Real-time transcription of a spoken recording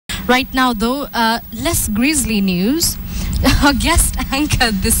Right now, though, less grisly news. Our guest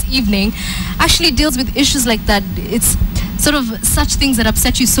anchor this evening actually deals with issues like that. It's sort of such things that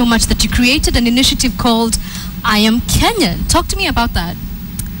upset you so much that you created an initiative called I Am Kenyan. Talk to me about that.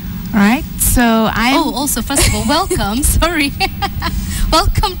 All right. So also, first of all, welcome. Sorry.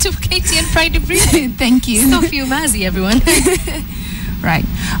 Welcome to KTN Pride Debriefing. Thank you. Sophie Umazi, everyone. Right.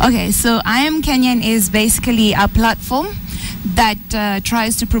 Okay. So I Am Kenyan is basically a platform that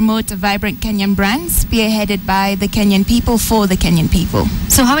tries to promote a vibrant Kenyan brand spearheaded by the Kenyan people for the Kenyan people.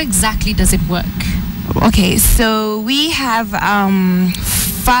 So how exactly does it work? Okay, so we have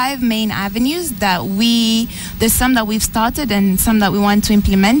 5 main avenues that there's some that we've started and some that we want to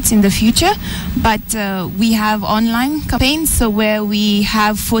implement in the future, but we have online campaigns, so where we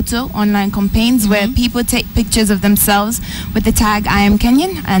have photo online campaigns where people take pictures of themselves with the tag I Am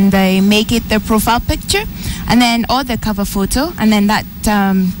Kenyan and they make it their profile picture and then or their cover photo, and then that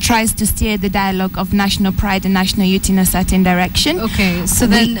tries to steer the dialogue of national pride and national unity in a certain direction. Okay, so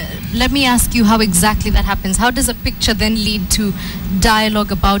then let me ask you how exactly that happens. How does a picture then lead to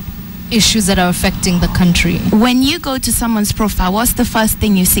dialogue about issues that are affecting the country? When you go to someone's profile, what's the first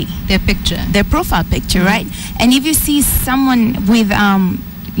thing you see? Their picture. Their profile picture, right? And if you see someone with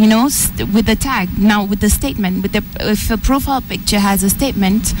with the tag, now with the statement, if a profile picture has a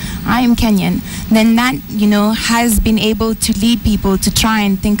statement, I am Kenyan, then that, has been able to lead people to try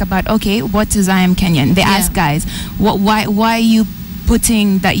and think about, okay, what is I am Kenyan? They ask guys, why are you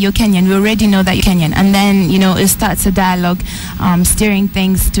putting that you're Kenyan? We already know that you're Kenyan. And then, it starts a dialogue, steering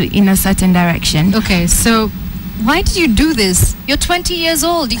things in a certain direction. Okay, so why did you do this? You're 20 years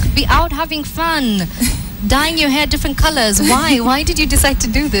old. You could be out having fun. Dyeing your hair different colors. Why? Why did you decide to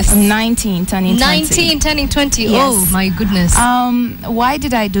do this? I'm 19, turning 20. 19, turning 20. Yes. Oh, my goodness. Why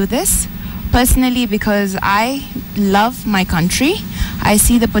did I do this? Personally, because I love my country. I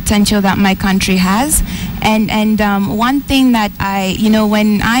see the potential that my country has. And one thing that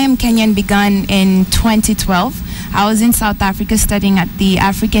when I Am Kenyan began in 2012, I was in South Africa studying at the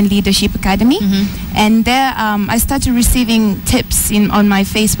African Leadership Academy. And there I started receiving tips on my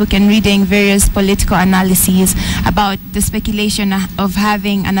Facebook and reading various political analyses about the speculation of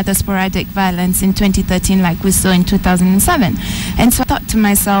having another sporadic violence in 2013 like we saw in 2007. And so I thought to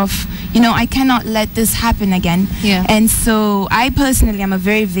myself, I cannot let this happen again. Yeah. And so I personally am a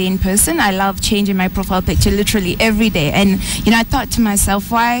very vain person. I love changing my profile picture literally every day. And, I thought to myself,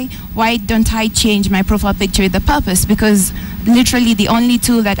 why don't I change my profile picture with a purpose? Because literally the only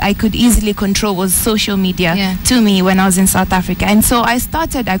tool that I could easily control was social media to me when I was in South Africa. And so I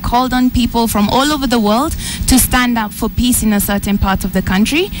called on people from all over the world to stand up for peace in a certain part of the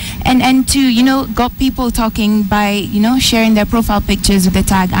country and to, got people talking by, sharing their profile pictures with the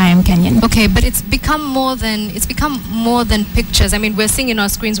tag I Am Kenyan. Okay, but it's become more than pictures. I mean, we're seeing in our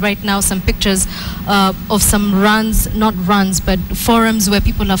screens right now some pictures of some not runs, but forums where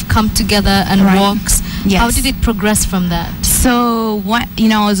people have come together and walks. Yes. How did it progress from that? So, I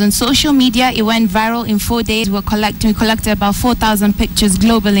was on social media. It went viral in 4 days. We collected about 4,000 pictures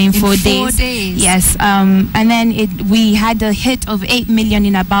globally in 4 days. 4 days. Yes. And then we had a hit of 8 million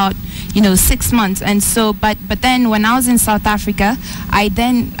in about 6 months. And so, but then when I was in South Africa, I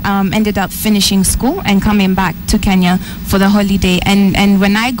then ended up finishing school and coming back to Kenya for the holiday. And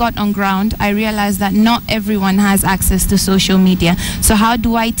when I got on ground, I realized that not everyone has access to social media. So how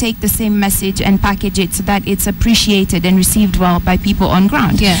do I take the same message and package it so that it's appreciated and received well by people on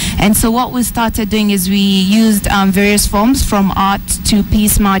ground? Yeah. And so what we started doing is we used various forms from art to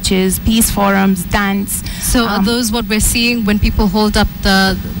peace marches, peace forums, dance. So are those what we're seeing when people hold up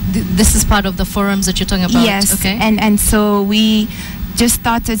this is part of the forums that you're talking about? Yes. Okay. And so we just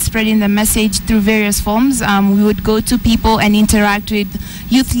started spreading the message through various forms. We would go to people and interact with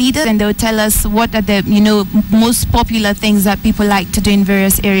youth leaders, and they would tell us what are the most popular things that people like to do in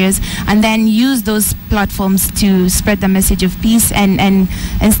various areas, and then use those platforms to spread the message of peace and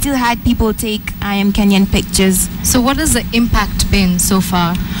still had people take I Am Kenyan pictures. So what has the impact been so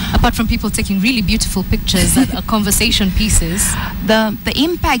far, apart from people taking really beautiful pictures that are conversation pieces? The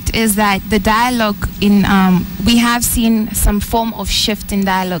impact is that the dialogue we have seen some form of shift in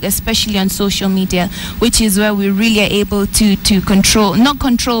dialogue, especially on social media, which is where we really are able to not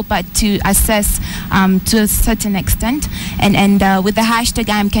control but to assess to a certain extent. And with the hashtag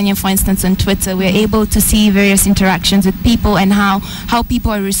I Am Kenyan, for instance, on Twitter, we're able to see various interactions with people and how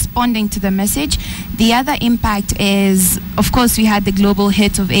people are responding to the message. The other impact is, of course, we had the global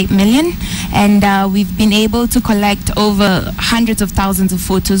hit of 8 million, and we've been able to collect over hundreds of thousands of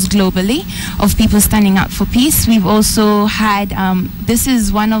photos globally of people standing up for peace. We've also had, this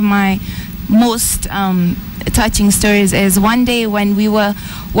is one of my most touching stories is one day when we were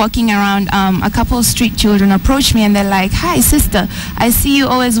walking around, a couple of street children approached me and they're like, "Hi sister, I see you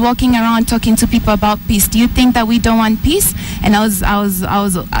always walking around talking to people about peace. Do you think that we don't want peace?" And I was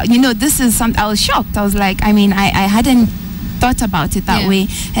this is something, I was shocked. I was like, I mean, I hadn't thought about it that way.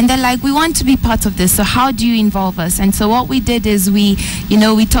 And they're like, "We want to be part of this, so how do you involve us?" And so what we did is we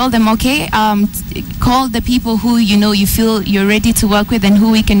told them, okay, call the people who you feel you're ready to work with and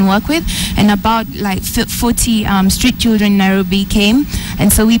who we can work with. And about like 40 street children in Nairobi came,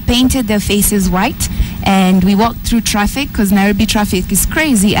 and so we painted their faces white and we walked through traffic because Nairobi traffic is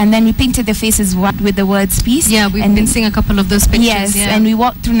crazy, and then we painted their faces white with the words peace. Yeah, we've been seeing a couple of those pictures. Yes, and we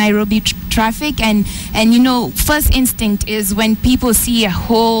walked through Nairobi traffic, and first instinct is when people see a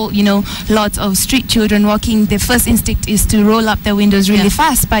whole lot of street children walking, the first instinct is to roll up their windows really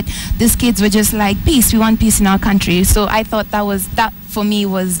fast. But these kids were just like, peace, we want peace in our country. So I thought that for me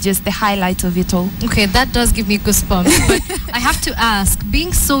was just the highlight of it all. Okay, that does give me goosebumps. But I have to ask,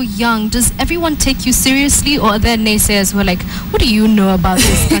 being so young, does everyone take you seriously, or are there naysayers who are like, what do you know about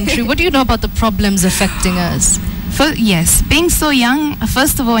this country? What do you know about the problems affecting us? Yes, being so young,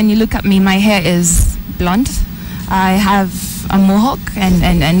 first of all, when you look at me, my hair is blonde. I have a mohawk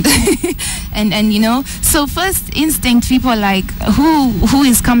and so first instinct, people are like, who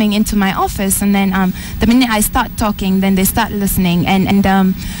is coming into my office? And then the minute I start talking, then they start listening, and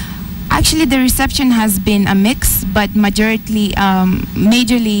actually the reception has been a mix, but majorly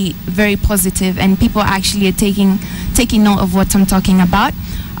very positive, and people actually are taking note of what I'm talking about.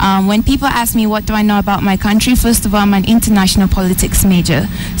 When people ask me what do I know about my country, first of all, I'm an international politics major.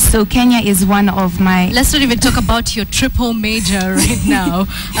 So Kenya is one of my... Let's not even talk about your triple major right now,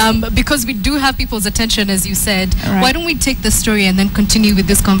 because we do have people's attention, as you said. Right. Why don't we take the story and then continue with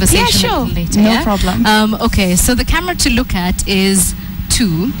this conversation sure. later? No problem. Okay, so the camera to look at is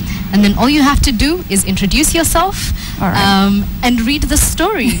 2, and then all you have to do is introduce yourself and read the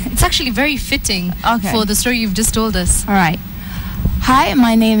story. It's actually very fitting for the story you've just told us. All right. Hi,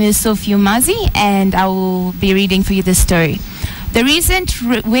 my name is Sophie Umazi, and I will be reading for you this story. The recent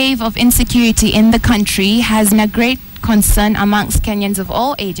wave of insecurity in the country has been a great concern amongst Kenyans of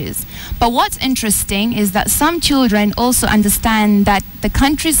all ages. But what's interesting is that some children also understand that the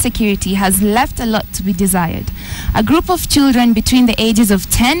country's security has left a lot to be desired. A group of children between the ages of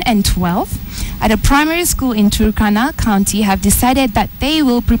 10 and 12 at a primary school in Turkana County have decided that they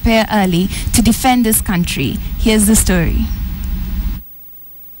will prepare early to defend this country. Here's the story.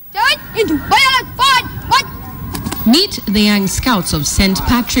 Meet the young scouts of St.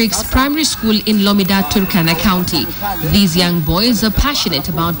 Patrick's Primary School in Lomida, Turkana County. These young boys are passionate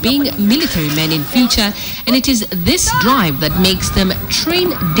about being military men in future, and it is this drive that makes them train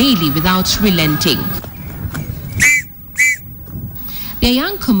daily without relenting. Their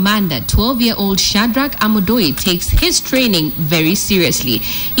young commander, 12-year-old Shadrach Amodoi, takes his training very seriously.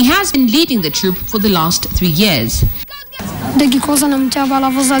 He has been leading the troop for the last 3 years. Tukikosa na mchapa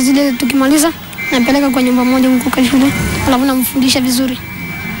alafu saa zile tukimaliza napeleka kwa nyumba moja mkuka shule alafu namfundisha vizuri.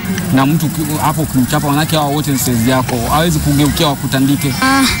 Na mtu hapo kumchapa wanake hao wote nsezi yako hawezi kugeukia wakutandike.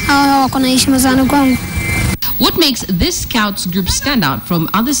 Hao wako na heshima sana kwangu. What makes this scouts group stand out from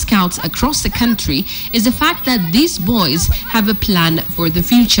other scouts across the country is the fact that these boys have a plan for the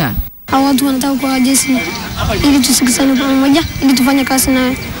future. Watu wanataka kuwa jeshi ili tusikizane pamoja ili tufanye kazi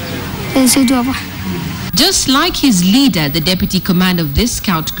na wenzetu hapa. Just like his leader, the deputy commander of this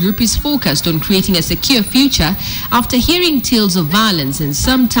scout group is focused on creating a secure future after hearing tales of violence and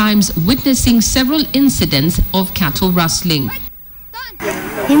sometimes witnessing several incidents of cattle rustling.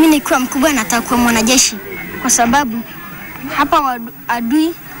 Mimi nikiwa mkubwa nataka kuwa mwanajeshi kwa sababu hapa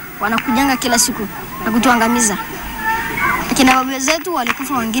adui wanakujanga kila siku na kutuangamiza. Lakini baba zetu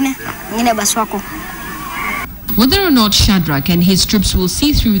walikufa wengine basi wako. Whether or not Shadrach and his troops will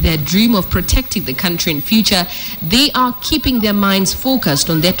see through their dream of protecting the country in future, they are keeping their minds focused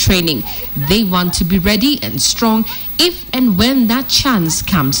on their training. They want to be ready and strong if and when that chance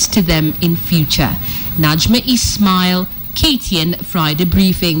comes to them in future. Najma Ismail, KTN Friday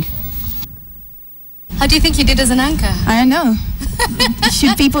Briefing. How do you think you did as an anchor? I don't know.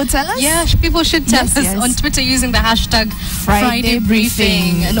 Should people tell us? Yeah, people should tell us on Twitter using the hashtag Friday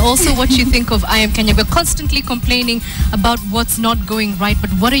Briefing. And also what you think of I Am Kenya. We're constantly complaining about what's not going right, but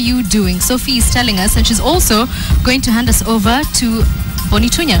what are you doing? Sophie is telling us, and she's also going to hand us over to Bonnie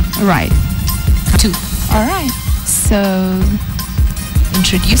Tunya. Right. All right. So,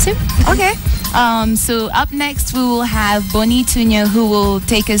 introduce him. Okay. So up next we will have Bonnie Tunya, who will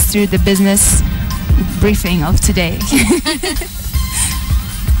take us through the business briefing of today.